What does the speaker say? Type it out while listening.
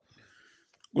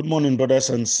Good morning, brothers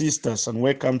and sisters, and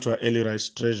welcome to our Early Rise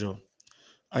Treasure.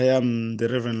 I am the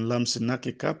Reverend Lamsi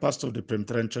Nakika, pastor of the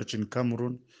Presbyterian Church in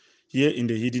Cameroon, here in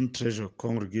the Hidden Treasure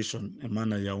Congregation,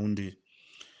 Emana Yaoundé.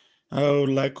 I would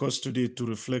like us today to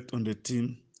reflect on the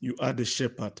theme, You Are the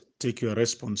Shepherd, Take Your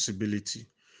Responsibility.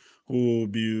 We will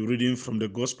be reading from the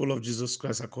Gospel of Jesus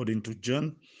Christ according to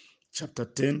John, chapter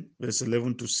 10, verse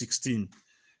 11 to 16.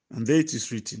 And there it is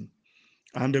written,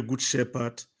 And the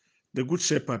good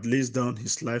shepherd lays down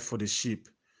his life for the sheep.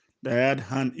 The hired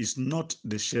hand is not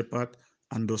the shepherd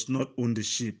and does not own the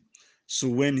sheep. So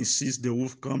when he sees the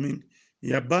wolf coming,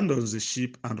 he abandons the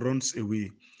sheep and runs away.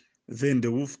 Then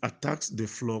the wolf attacks the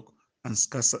flock and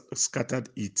scattered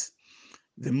it.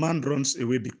 The man runs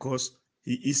away because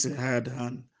he is a hired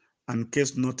hand and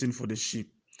cares nothing for the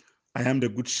sheep. I am the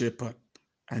good shepherd.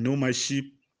 I know my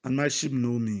sheep, and my sheep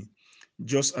know me,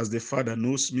 just as the Father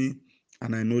knows me,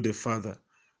 and I know the Father,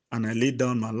 and I lay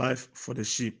down my life for the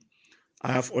sheep.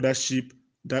 I have other sheep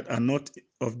that are not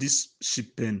of this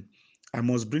sheep pen. I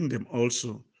must bring them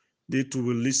also. They too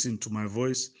will listen to my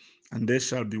voice, and there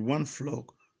shall be one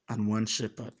flock and one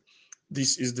shepherd.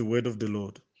 This is the word of the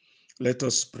Lord. Let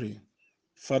us pray.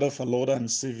 Father, for Lord and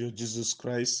Savior Jesus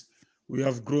Christ, we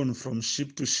have grown from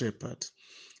sheep to shepherd.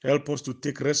 Help us to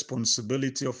take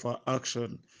responsibility of our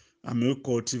action and may we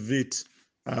cultivate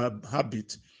a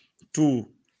habit to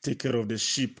take care of the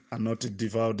sheep and not to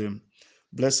devour them.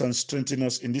 Bless and strengthen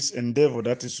us in this endeavor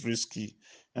that is risky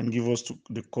and give us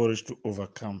the courage to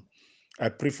overcome. I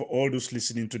pray for all those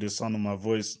listening to the sound of my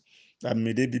voice that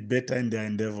may they be better in their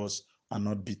endeavors and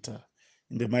not bitter.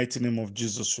 In the mighty name of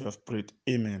Jesus, we have prayed.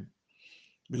 Amen.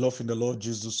 Beloved in the Lord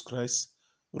Jesus Christ,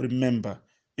 remember,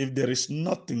 if there is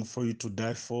nothing for you to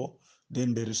die for,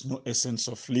 then there is no essence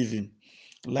of living.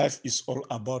 Life is all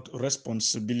about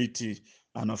responsibility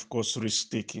and, of course,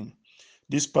 risk taking.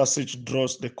 This passage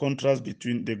draws the contrast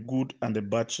between the good and the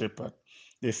bad shepherd,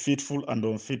 the faithful and the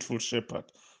unfaithful shepherd.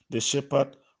 The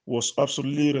shepherd was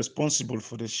absolutely responsible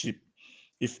for the sheep.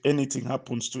 If anything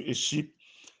happens to a sheep,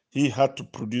 he had to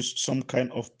produce some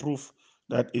kind of proof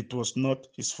that it was not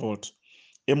his fault.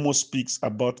 Amos speaks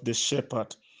about the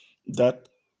shepherd that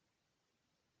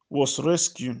was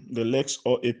rescuing the legs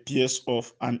or a piece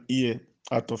of an ear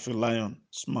out of a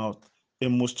lion's mouth.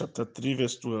 Amos chapter 3,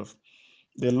 verse 12.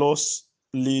 The Lord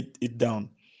laid it down.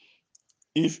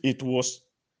 If it was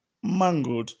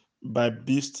mangled by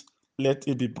beasts, let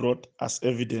it be brought as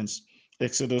evidence.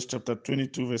 Exodus chapter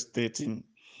 22, verse 13.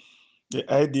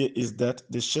 The idea is that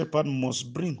the shepherd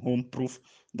must bring home proof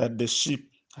that the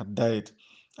sheep had died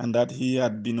and that he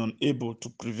had been unable to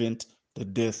prevent the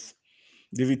death.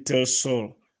 David tells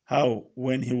Saul how,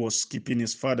 when he was keeping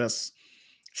his father's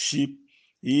sheep,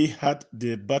 he had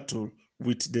the battle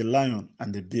with the lion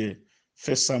and the bear.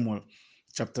 1 Samuel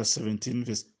chapter 17,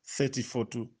 verse 34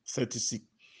 to 36.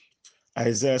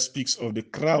 Isaiah speaks of the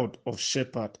crowd of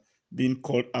shepherds being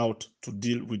called out to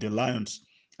deal with the lions.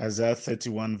 Isaiah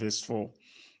 31, verse 4.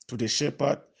 To the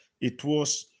shepherd, it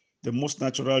was the most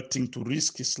natural thing to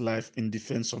risk his life in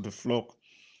defense of the flock.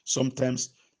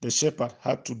 Sometimes the shepherd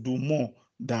had to do more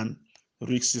than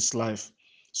risk his life.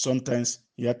 Sometimes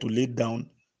he had to lay down,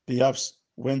 perhaps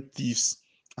when thieves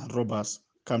and robbers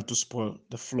come to spoil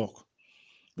the flock.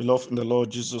 Beloved in the Lord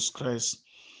Jesus Christ,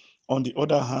 on the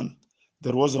other hand,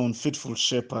 there was an unfaithful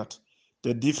shepherd.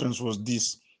 The difference was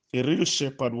this: a real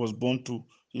shepherd was born to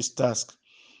his task.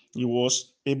 He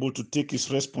was able to take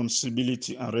his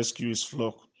responsibility and rescue his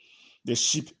flock. The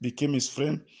sheep became his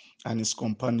friend and his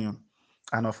companion.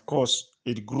 And of course,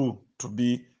 it grew to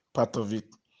be part of it.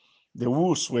 The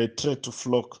wolves were a threat to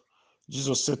flock.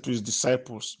 Jesus said to his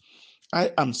disciples,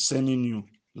 I am sending you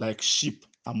like sheep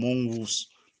among wolves.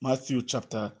 Matthew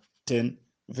chapter 10,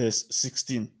 verse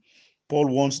 16. Paul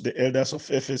warns the elders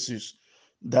of Ephesus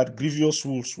that grievous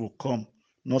wolves will come,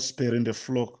 not sparing the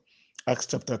flock. Acts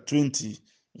chapter 20,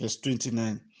 verse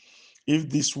 29. If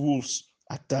these wolves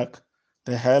attack,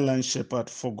 the highland shepherd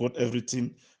forgot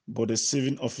everything but the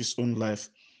saving of his own life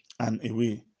and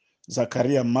away.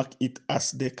 Zachariah marked it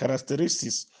as the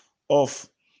characteristics of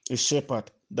a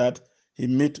shepherd that he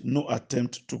made no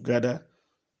attempt to gather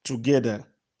together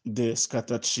the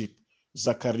scattered sheep.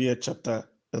 Zechariah chapter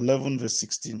 11, verse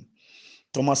 16.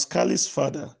 Thomas Carley's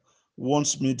father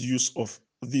once made use of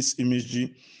this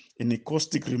imagery in a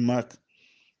caustic remark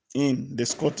in the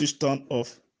Scottish town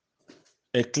of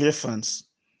Ecclefans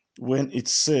when it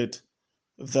said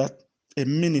that a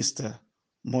minister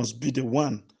must be the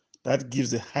one that gives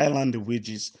the highland the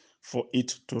wages for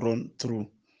it to run through.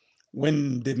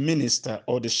 When the minister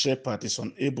or the shepherd is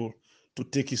unable to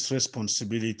take his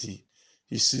responsibility,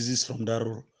 he ceases from that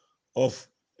role of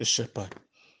a shepherd.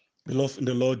 Beloved in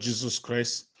the Lord Jesus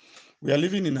Christ, we are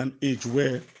living in an age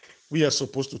where we are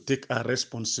supposed to take our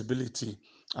responsibility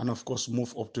and, of course,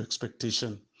 move up to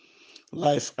expectation.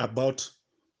 Life about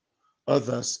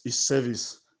others is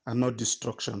service and not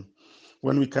destruction.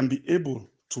 When we can be able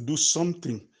to do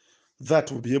something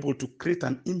that will be able to create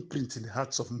an imprint in the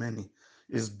hearts of many,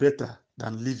 is better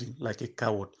than living like a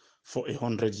coward for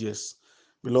 100 years.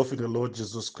 Beloved in the Lord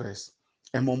Jesus Christ,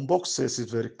 Box says it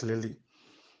very clearly.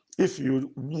 If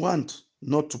you want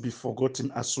not to be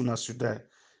forgotten as soon as you die,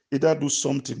 either do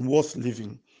something worth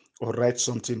living or write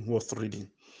something worth reading.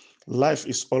 Life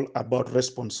is all about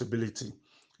responsibility.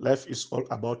 Life is all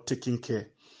about taking care.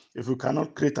 If we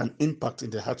cannot create an impact in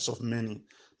the hearts of many,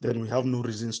 then we have no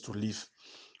reasons to live.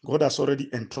 God has already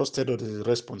entrusted us the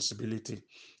responsibility.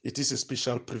 It is a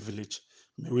special privilege.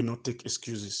 May we not take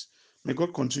excuses. May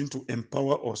God continue to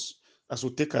empower us as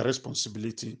we take our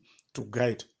responsibility to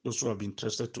guide those who have been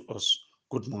trusted to us.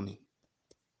 Good morning.